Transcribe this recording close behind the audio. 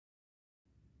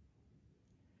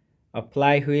A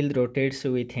flywheel rotates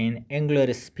with an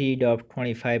angular speed of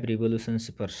 25 revolutions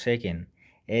per second.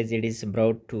 As it is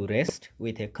brought to rest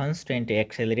with a constant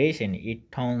acceleration, it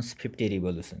turns 50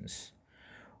 revolutions.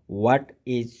 What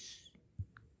is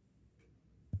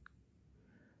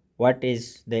what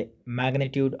is the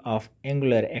magnitude of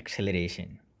angular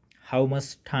acceleration? How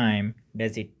much time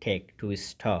does it take to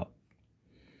stop?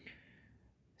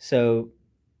 So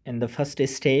in the first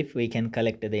step, we can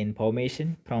collect the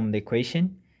information from the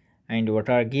equation and what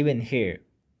are given here.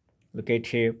 Look at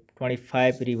here,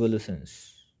 25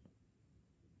 revolutions.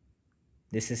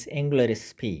 This is angular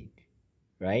speed,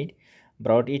 right?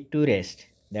 Brought it to rest.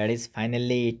 That is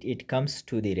finally it comes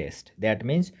to the rest. That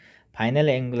means final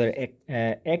angular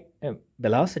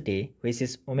velocity, which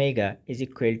is omega, is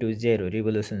equal to 0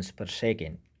 revolutions per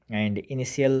second. And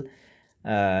initial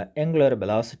angular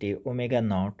velocity omega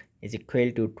naught is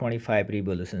equal to 25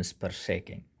 revolutions per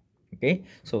second. Okay,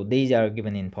 so these are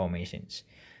given informations.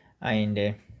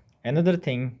 And another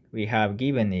thing we have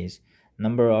given is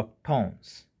number of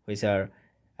tones, which are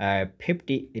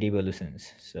 50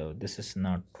 revolutions. So this is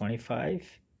not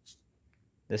 25,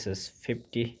 this is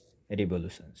 50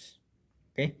 revolutions.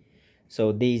 Okay,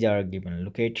 so these are given.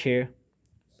 Look at here,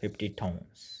 50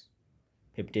 tones,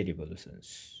 50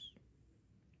 revolutions.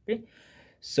 Okay,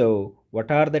 so what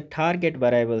are the target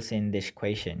variables in this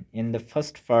equation? In the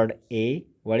first part A,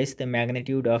 what is the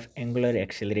magnitude of angular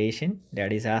acceleration?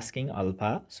 That is asking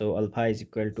alpha. So alpha is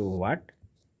equal to what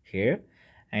here?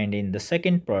 And in the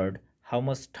second part, how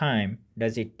much time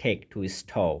does it take to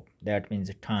stop? That means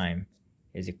time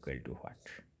is equal to what?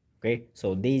 Okay,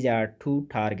 so these are two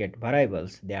target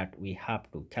variables that we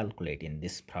have to calculate in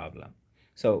this problem.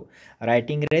 So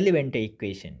writing relevant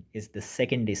equation is the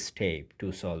second step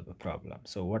to solve a problem.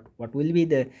 So what will be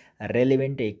the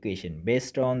relevant equation?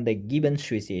 Based on the given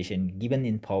situation, given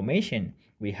information,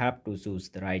 we have to choose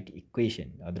the right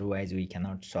equation. Otherwise, we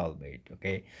cannot solve it.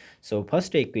 Okay. So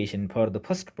first equation for the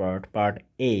first part, part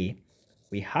A,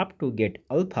 we have to get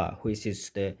alpha, which is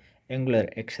the angular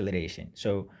acceleration.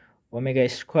 So omega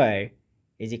square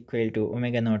is equal to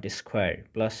omega naught square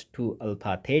plus 2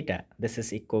 alpha theta. This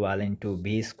is equivalent to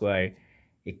v square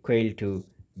equal to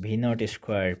v naught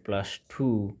square plus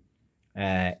 2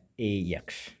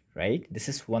 ax, right? This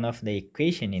is one of the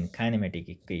equation in kinematic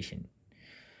equation.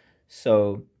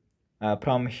 So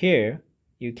from here,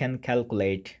 you can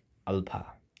calculate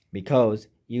alpha because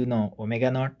you know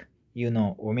omega naught, you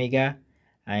know omega,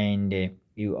 and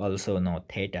you also know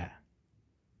theta.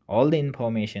 All the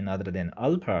information other than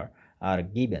alpha are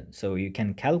given, so you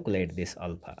can calculate this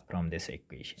alpha from this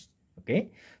equation.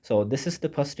 Okay, so this is the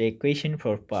first equation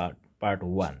for part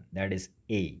 1, that is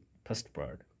A, first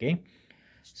part. Okay,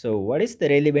 so what is the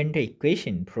relevant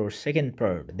equation for second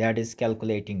part, that is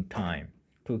calculating time?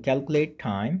 To calculate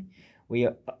time, we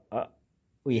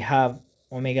have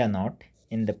omega naught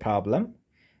in the problem.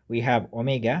 We have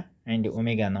omega and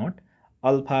omega naught.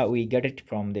 Alpha we get it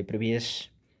from the previous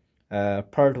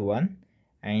part 1,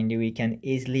 and we can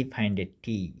easily find a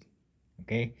t.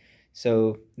 Okay,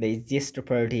 so the easiest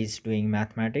part is doing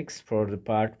mathematics. For the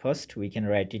part first, we can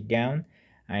write it down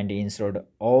and insert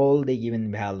all the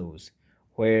given values,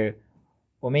 where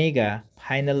omega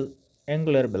final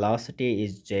angular velocity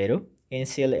is 0,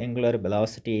 initial angular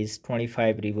velocity is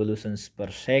 25 revolutions per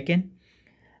second,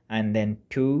 and then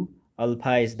 2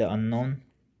 alpha is the unknown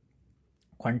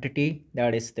quantity,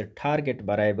 that is the target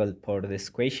variable for this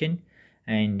equation,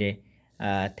 and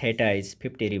theta is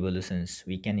 50 revolutions.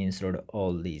 We can insert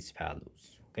all these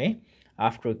values. Okay,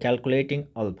 after calculating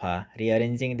alpha,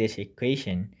 rearranging this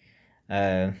equation,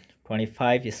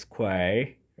 25 square,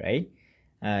 right,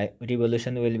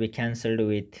 revolution will be cancelled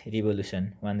with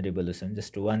revolution, one revolution,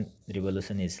 just one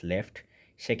revolution is left.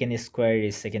 Second square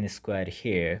is second square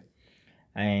here,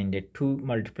 and 2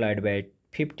 multiplied by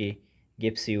 50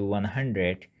 gives you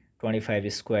 100.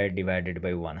 25 square divided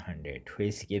by 100,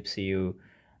 which gives you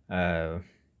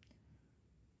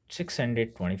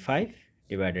 625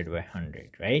 divided by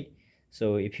 100, right?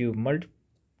 So if you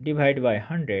divide by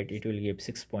 100, it will give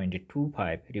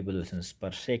 6.25 revolutions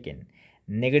per second.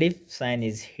 Negative sign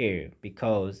is here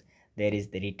because there is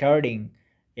the retarding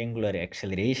angular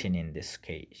acceleration in this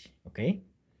case. Okay,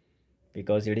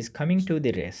 because it is coming to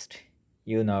the rest,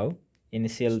 you know,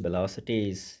 initial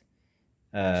velocity is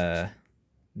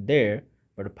there,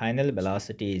 but final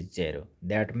velocity is 0.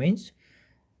 That means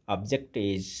object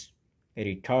is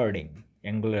retarding,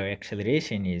 angular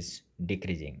acceleration is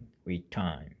decreasing with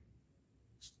time.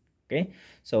 Okay,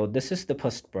 so this is the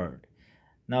first part.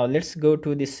 Now let's go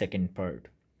to the second part,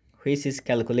 which is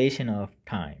calculation of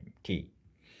time t.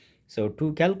 So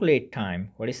to calculate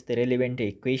time, what is the relevant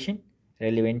equation?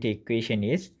 Relevant equation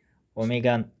is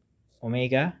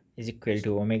omega is equal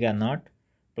to omega naught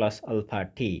plus alpha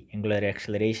t, angular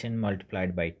acceleration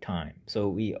multiplied by time. So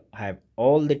we have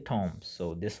all the terms.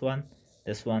 So this one,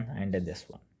 and this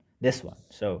one.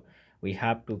 So we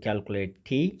have to calculate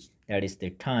t, that is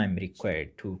the time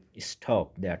required to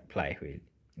stop that flywheel.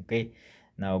 Okay,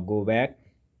 now go back,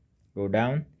 go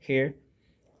down here,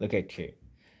 look at here.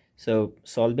 So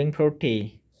solving for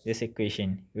t, this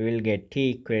equation, we will get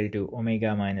t equal to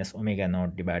omega minus omega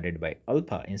naught divided by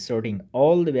alpha, inserting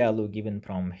all the value given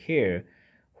from here,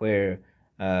 where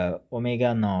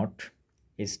omega naught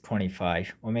is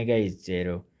 25, omega is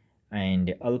 0,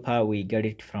 and alpha we get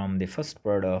it from the first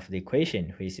part of the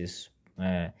equation, which is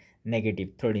negative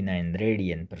 39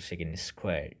 radian per second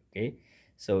squared. Okay,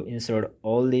 so insert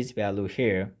all these value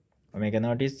here. Omega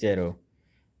naught is 0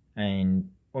 and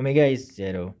omega is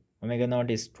 0, omega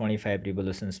naught is 25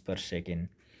 revolutions per second,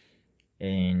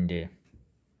 and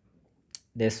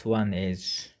this one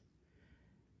is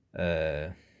uh,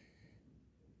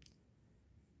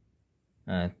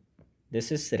 uh,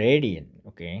 this is radian.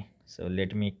 Okay, so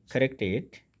let me correct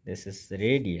it, this is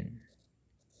radian,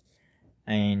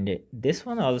 and this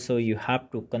one also you have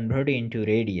to convert it into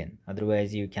radian,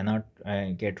 otherwise you cannot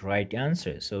get right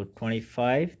answer. So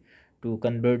 25 to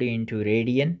convert it into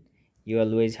radian, you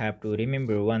always have to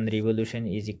remember one revolution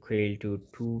is equal to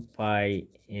 2 pi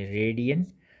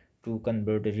radian. To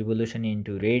convert a revolution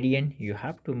into radian, you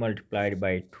have to multiply it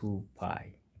by 2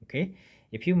 pi. Okay,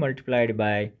 if you multiply it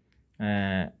by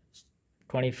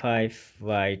 25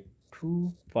 by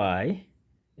 2 pi,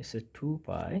 it's a 2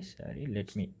 pi, sorry,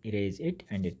 let me erase it,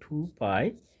 and a 2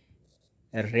 pi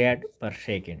rad per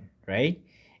second, right?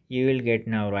 You will get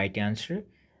now right answer,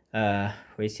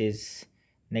 which is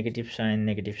negative sign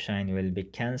will be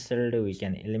cancelled. We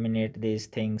can eliminate these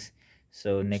things,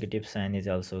 so negative sign is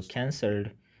also cancelled,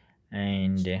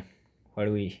 and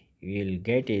what we will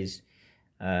get is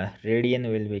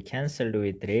radian will be cancelled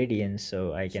with radians,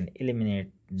 so I can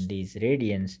eliminate these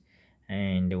radians,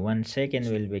 and 1 second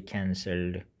will be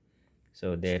cancelled,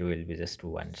 so there will be just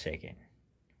 1 second.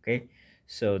 Okay,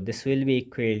 so this will be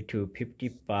equal to 50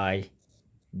 pi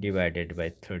divided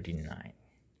by 39.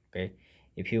 Okay,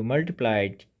 if you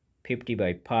multiplied 50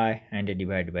 by pi and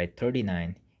divide by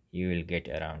 39, you will get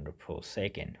around 4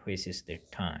 seconds, which is the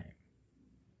time.